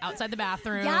you outside the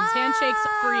bathroom. Yes! Handshakes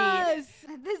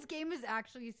free. This game is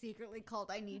actually secretly called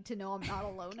I Need to Know I'm Not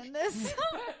Alone in This.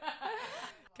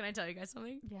 Can I tell you guys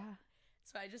something? Yeah.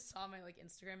 So I just saw my, like,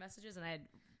 Instagram messages and I had,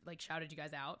 like, shouted you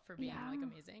guys out for being, like,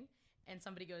 amazing. And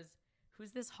somebody goes,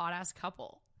 who's this hot-ass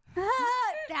couple?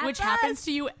 Which happens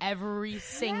to you every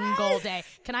single day.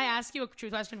 Can I ask you a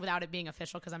truth question without it being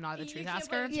official because I'm not the truth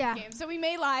asker? Yeah. Game, so we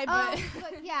may lie, but...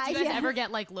 yeah, Do you guys ever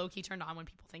get, like, low-key turned on when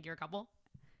people think you're a couple?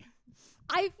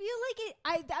 I feel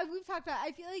like we've talked about.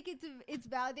 I feel like it's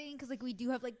validating because like we do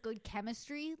have like good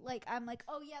chemistry. Like I'm like,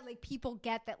 oh yeah, like people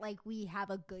get that like we have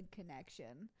a good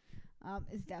connection.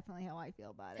 Is definitely how I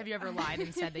feel about it. Have you ever lied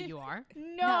and said that you are?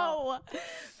 No.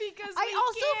 Because I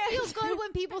also feel good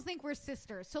when people think we're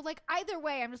sisters. So like either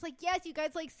way, I'm just like, yes, you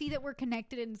guys like see that we're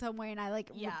connected in some way, and I like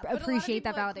appreciate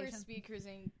that validation. Speed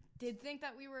Cruising did think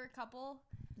that we were a couple.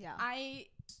 Yeah.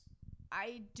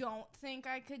 I don't think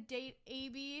I could date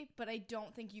AB, but I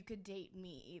don't think you could date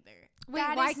me either. Wait,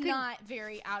 that why is not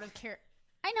very out of character.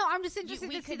 I know. I'm just interested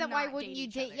we to see could that. Why not wouldn't date you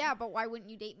each date? other. Yeah, but why wouldn't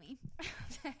you date me?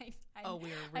 We're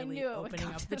knew really it would opening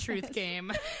come up to the truth this.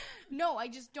 game. No, I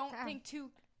just don't think you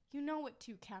know what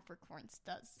two Capricorns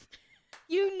does.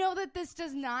 You know that this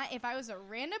does not, if I was a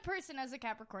random person as a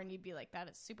Capricorn, you'd be like, that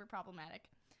is super problematic.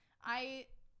 I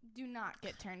do not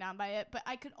get turned on by it, but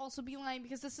I could also be lying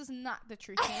because this is not the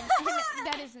truth game. And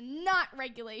that is not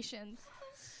regulations.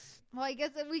 Well, I guess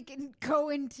that we can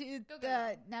go into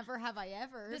the Never Have I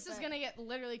Ever. This is going to get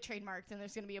literally trademarked, and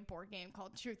there's going to be a board game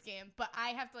called Truth Game, but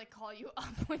I have to, like, call you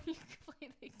up when you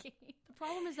play the game. The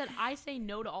problem is that I say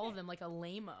no to all of them like a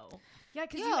lame-o. Yeah,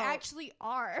 because you actually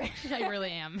are. I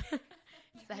really am.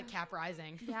 It's that Cap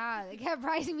Rising. Yeah, the Cap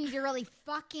Rising means you're really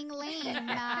fucking lame.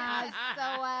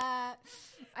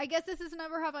 I guess this is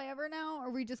Never Have I Ever now, or are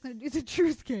we just going to do the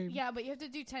truth game? Yeah, but you have to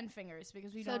do 10 fingers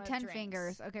because we don't have 10 drinks.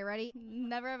 fingers. Okay, ready?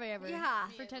 Never have I ever. Yeah.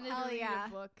 Pretended to read a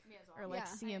book or, like,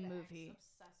 see a movie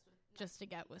just to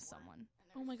get with someone.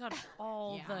 Oh my god,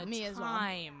 all the me as well.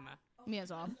 time. Me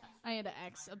as well. I had an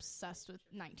ex obsessed with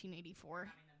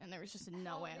 1984, and there was just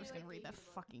no way I was going to read that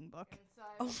fucking book.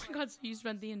 Oh my god, so you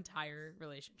spent the entire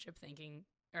relationship thinking,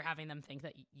 or having them think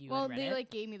that you well, had read they it? like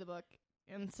gave me the book,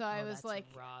 and so I was that's like,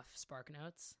 rough. Spark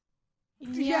Notes.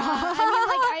 yeah. I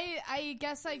mean, like, I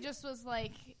guess I just was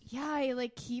like, yeah, I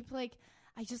like keep like,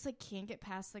 I just like can't get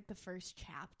past like the first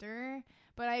chapter,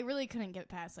 but I really couldn't get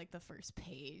past like the first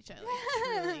page. I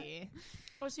like truly.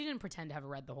 Oh, so you didn't pretend to have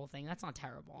read the whole thing? That's not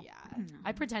terrible. Yeah.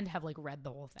 I pretend to have like read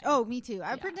the whole thing. Oh, me too.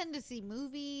 I pretend to see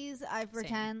movies. I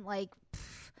pretend like.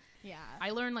 Yeah. I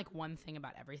learn like one thing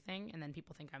about everything, and then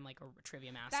people think I'm like a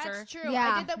trivia master. That's true.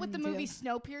 Yeah, I did that with the movie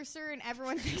Snowpiercer, and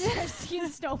everyone thinks I've seen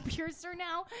Snowpiercer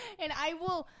now. And I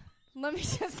will, let me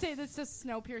just say this to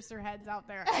Snowpiercer heads out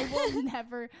there. I will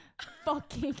never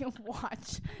fucking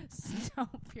watch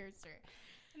Snowpiercer.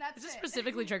 And that's This is it.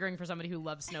 specifically triggering for somebody who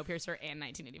loves Snowpiercer and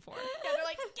 1984. Yeah, they're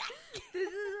like, This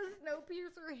is a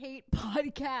Snowpiercer hate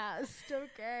podcast.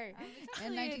 Okay.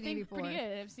 And I think 1984. pretty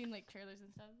good. I've seen like trailers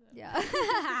and stuff. So. Yeah.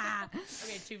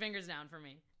 Okay, 2 fingers down for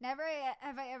me. Never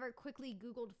have I ever quickly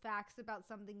Googled facts about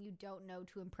something you don't know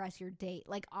to impress your date,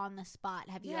 like on the spot.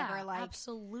 Have you ever like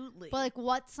absolutely? But like,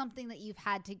 what's something that you've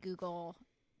had to Google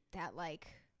that like?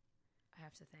 I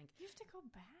have to think. You have to go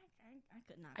back. I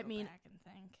could not. I mean, back and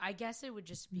think. I guess it would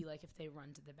just be like if they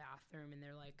run to the bathroom and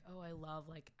they're like, "Oh, I love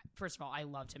like." First of all, I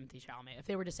love Timothée Chalamet. If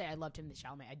they were to say I love Timothée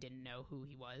Chalamet, I didn't know who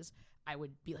he was, I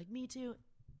would be like, "Me too."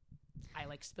 I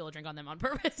like spill a drink on them on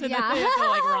purpose, and then they have to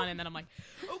like run, and then I'm like,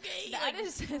 "Okay, That like,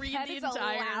 is- read that the is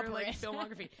entire like elaborate.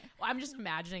 filmography." Well, I'm just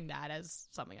imagining that as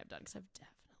something I've done because I've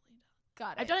definitely done.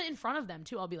 Got it. I've done it in front of them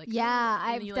too. I'll be like, Yeah, "Ooh,"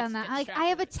 and I've you, done like, that. get Like, I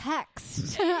have a distracted.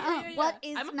 text. Yeah. What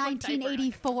is I'm a quick typer.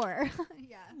 1984?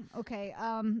 Yeah. Okay.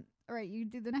 All right. You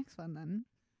do the next one then.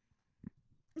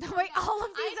 Wait, all of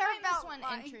these I are find about this one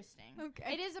lying. interesting.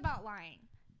 Okay. It is about lying,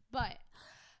 but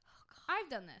I've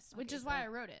done this, which is why I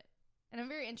wrote it, and I'm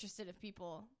very interested if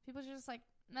people should just like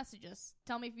message us,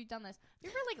 tell me if you've done this.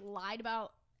 Have you ever like lied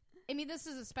about? I mean, this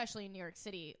is especially in New York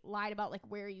City. Lied about like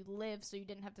where you live so you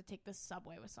didn't have to take the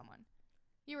subway with someone.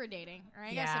 You were dating, or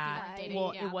I guess if you weren't dating.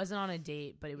 Well, yeah. it wasn't on a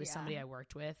date, but it was Yeah. somebody I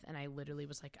worked with, and I literally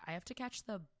was like, I have to catch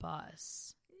the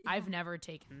bus. I've never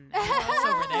taken a bus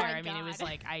over there. my I mean, it was God.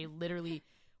 like I literally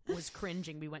was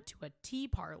cringing. We went to a tea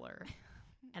parlor,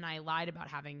 and I lied about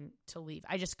having to leave.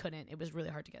 I just couldn't. It was really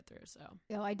hard to get through. So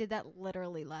Yo, I did that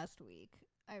literally last week.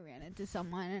 I ran into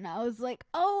someone and I was like,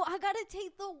 "Oh, I gotta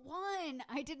take the one."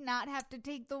 I did not have to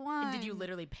take the one. and did you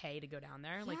literally pay to go down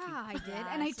there? Yeah, Like, I did,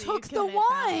 Yeah, and I so you took the committed that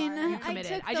one. hard. you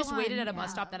committed. took I the just waited one, at a bus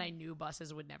yeah. stop that I knew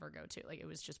buses would never go to. Like, it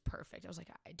was just perfect. I was like,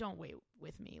 I don't wait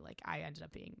with me. Like, I ended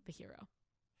up being the hero.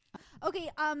 Okay,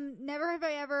 never have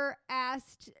I ever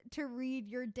asked to read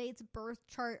your date's birth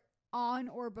chart on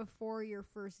or before your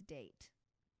first date.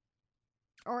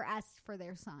 Or asked for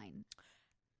their sign.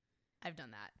 I've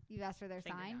done that. You've asked for their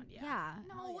Finger sign? down, yeah.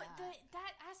 No,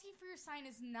 that asking for your sign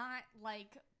is not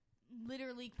like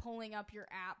literally pulling up your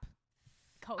app.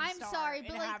 Co-star I'm sorry, and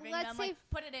but, like, having let's them, say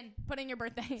like, put in your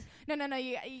birthday. No,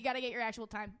 you gotta get your actual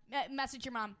time. Message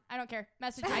your mom. I don't care.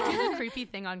 Message your I mom. do the creepy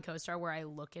thing on CoStar where I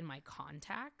look in my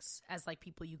contacts as like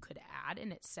people you could add,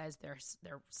 and it says their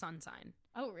sun sign.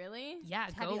 Oh, really? Yeah,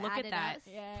 Have go you look at added that. us?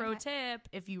 Yeah. Pro tip: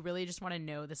 if you really just want to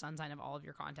know the sun sign of all of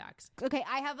your contacts. Okay,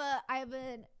 I have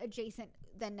an adjacent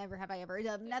then never have I ever.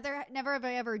 Never have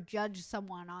I ever judged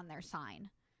someone on their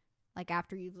sign. Like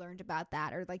after you've learned about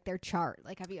that or like their chart.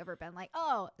 Like have you ever been like,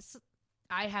 "Oh,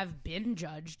 I have been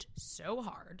judged so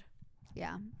hard.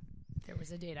 yeah." There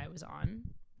was a date I was on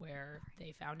where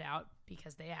they found out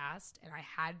because they asked, and I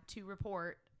had to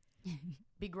report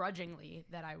begrudgingly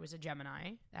that I was a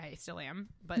Gemini. I still am,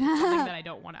 but it's something that I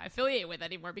don't want to affiliate with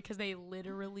anymore because they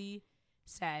literally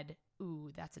said,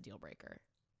 "Ooh, that's a deal breaker,"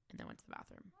 and then went to the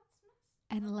bathroom.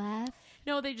 And left.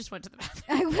 No, they just went to the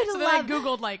bathroom. I would So then love I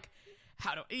googled like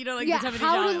how to, like yeah, the Timothée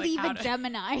how Chalamet, to like, leave how a to-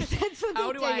 Gemini. That's what How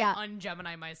they do do. I Yeah.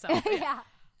 un-Gemini myself? Yeah.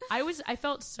 I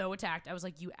felt so attacked. I was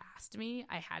like, you asked me.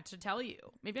 I had to tell you.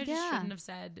 Maybe I just Yeah. shouldn't have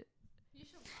said.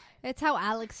 It's how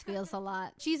Alex feels a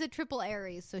lot. She's a triple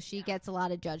Aries, so she gets a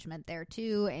lot of judgment there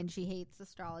too, and she hates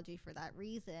astrology for that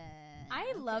reason.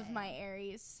 I love Okay. my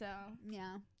Aries, so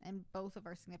Yeah, and both of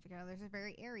our significant others are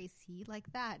very Aries. See,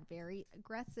 like that, very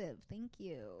aggressive. Thank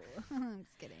you. I'm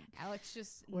just kidding. Alex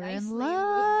just We're nicely in moved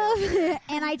love, over.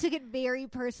 and I took it very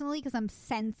personally because I'm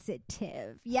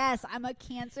sensitive. Yes, I'm a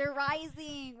Cancer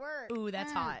rising. Work. Ooh,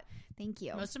 that's hot. Thank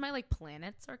you. Most of my like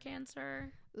planets are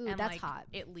Cancer. Ooh, and, that's like, hot.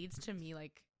 It leads to me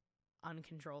like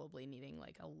uncontrollably needing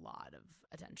like a lot of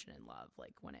attention and love.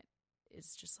 Like when it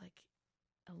is just like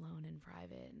alone and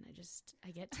private, and I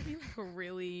get to be like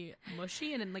really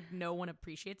mushy, and then like no one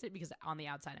appreciates it because on the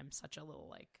outside I'm such a little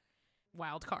like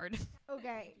wild card.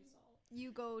 Okay,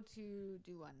 you go to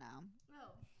do one now.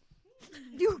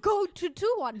 You go to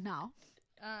do one now.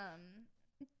 And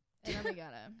then we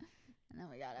gotta And then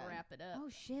we gotta wrap it up. Oh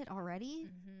shit! Already?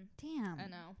 Mm-hmm. Damn. I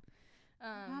know.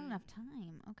 Not enough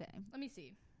time. Okay. Let me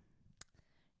see.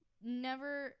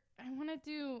 Never. I want to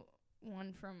do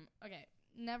one from. Okay.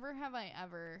 Never have I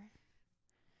ever.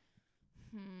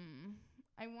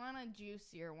 I want a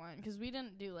juicier one because we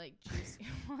didn't do like juicy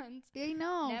ones. I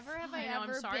know. Never have I I know, I'm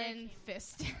ever sorry I been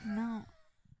fisted. No.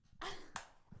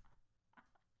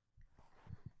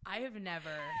 I have never.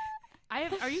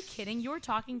 Are you kidding? You're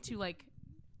talking to like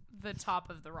the top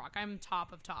of the rock. I'm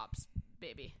top of tops,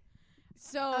 baby.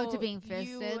 So to being You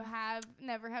fisted? have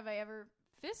never have I ever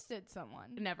fisted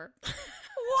someone? Never. What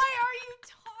are you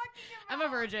talking I'm a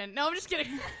virgin. No, I'm just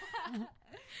kidding.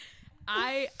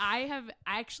 I have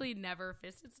actually never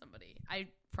fisted somebody. I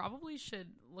probably should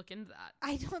look into that.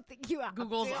 I don't think you have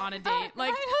Google's to. on a date.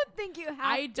 Like, I don't think you have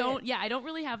I to. don't. Yeah, I don't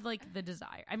really have like the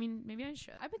desire. I mean, maybe I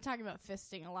should. I've been talking about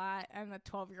fisting a lot. I'm a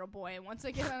 12-year-old boy, and once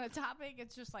I get on a topic,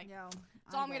 it's just like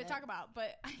that's all I'm going to talk about.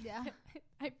 But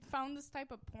I found this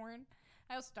type of porn.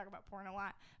 I also talk about porn a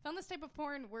lot. Found this type of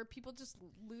porn where people just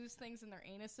lose things in their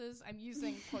anuses. I'm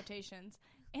using quotations,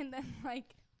 and then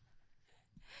like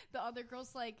the other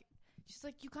girl's like, she's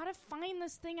like, you gotta find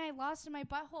this thing I lost in my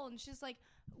butthole, and she's like,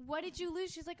 what did you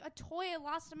lose? She's like, a toy I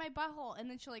lost in my butthole, and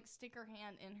then she'll like stick her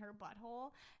hand in her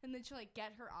butthole, and then she'll like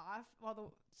get her off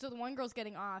so the one girl's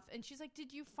getting off, and she's like,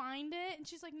 did you find it? And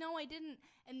she's like, no, I didn't.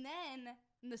 And then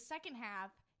in the second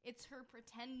half, it's her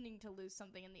pretending to lose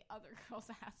something in the other girl's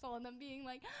asshole, and then being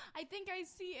like, I think I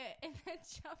see it, and then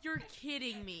You're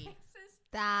kidding me.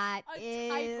 That a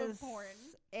type of porn.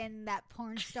 And that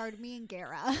porn starred me and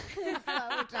Gara. That's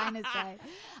what we're trying to say.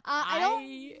 I don't.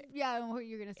 Yeah, what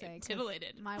you're gonna say?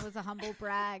 Titillated. Mine was a humble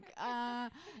brag. I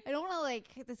don't want to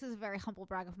like. This is a very humble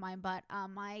brag of mine, but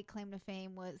my claim to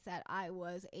fame was that I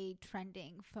was a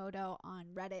trending photo on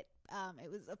Reddit.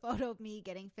 It was a photo of me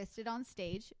getting fisted on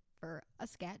stage for a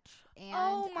sketch. And,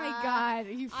 oh my god!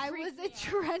 I was a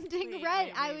trending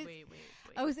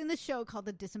I was in the show called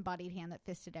The Disembodied Hand That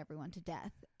Fisted Everyone to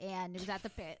Death, and it was at the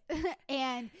pit.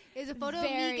 And it was a photo of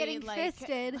me getting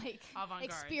fisted. Like avant-garde.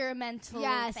 Experimental.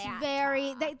 Yes,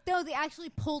 very. They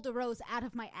actually pulled a rose out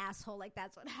of my asshole. Like,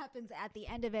 that's what happens at the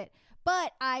end of it.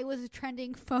 But I was a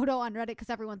trending photo on Reddit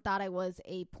because everyone thought I was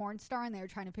a porn star, and they were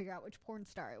trying to figure out which porn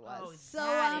star it was. Oh, so,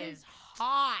 that is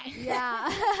hot. Yeah.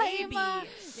 Baby.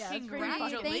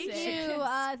 Congratulations.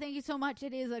 Thank you so much.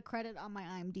 It is a credit on my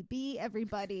IMDb,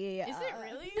 everybody. Is it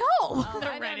really? No. The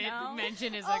Reddit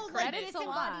mention is a credit. It's a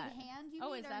lot. Hand,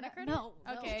 Oh, is that a credit? No.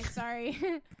 Okay, sorry.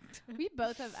 We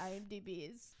both have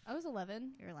IMDb's. I was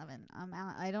 11. You're 11.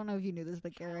 I don't know if you knew this,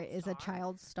 but Garrett is a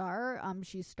child star.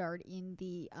 She starred in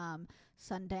the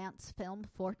Sundance film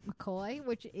Fort McCoy,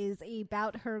 which is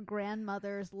about her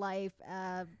grandmother's life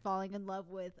falling in love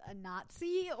with a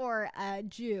Nazi or a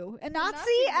Jew. A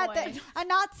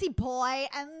Nazi boy,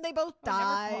 and they both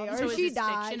die, So or is she this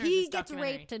dies. fiction or is He this gets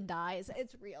documentary? raped and dies.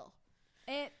 It's real.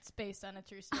 It's based on a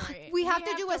true story. We have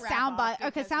to do a wrap soundbite. up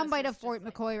Okay, because soundbite this of is Fort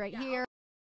just McCoy right here.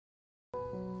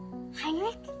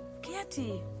 Heinrich,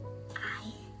 Kitty.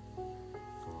 I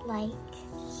like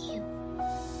you.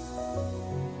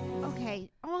 Okay.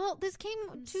 Well, this came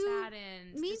I'm to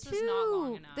saddened. me This too. was not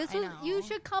long enough. This I was. know. You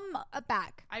should come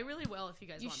back. I really will if you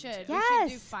guys You want should. me to. We should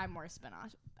do Yes. 5 more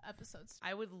spin-off episodes.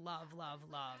 I would love.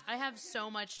 I have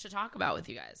so much to talk about with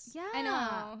you guys. Yeah, I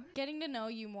know. Getting to know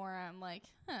you more, I'm like,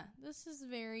 this is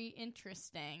very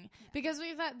interesting. Because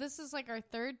this is like our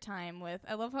 3rd time with,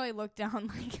 I love how I look down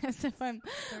like as if I'm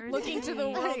looking to the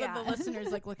world Yeah. and the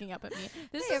listeners like looking up at me.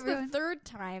 This Hey, is everyone. the 3rd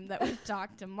time that we've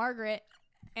talked to Margaret,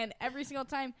 and every single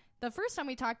time, the first time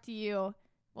we talked to you,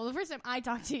 well, the first time I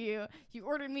talked to you, you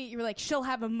ordered me, you were like, she'll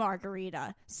have a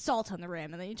margarita, salt on the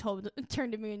rim. And then you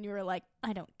turned to me and you were like,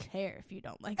 I don't care if you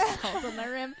don't like salt on the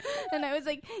rim. And I was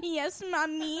like, yes,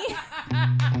 mommy.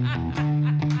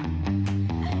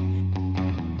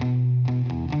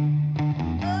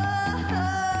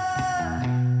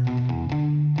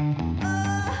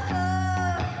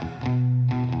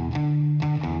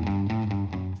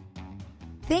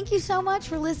 Thank you so much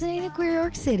for listening to Queer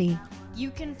York City.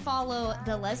 You can follow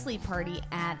the Leslie Party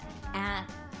at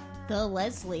the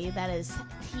Leslie. That is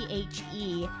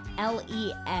TheLeslie.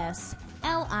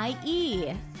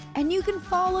 And you can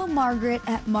follow Margaret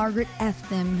at Margaret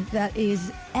Eftham. That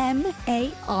is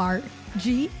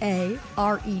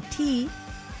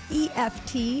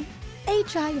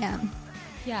MargaretEFTHIM.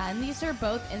 Yeah, and these are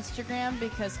both Instagram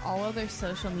because all other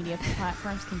social media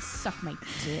platforms can suck my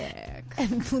dick.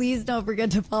 And please don't forget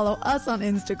to follow us on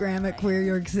Instagram at Queer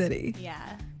York City.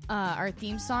 Yeah. Our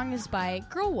theme song is by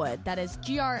Girlwood. That is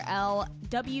GRLWOOD,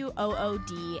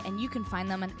 and you can find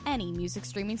them on any music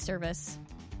streaming service.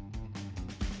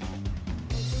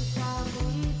 Tell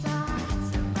me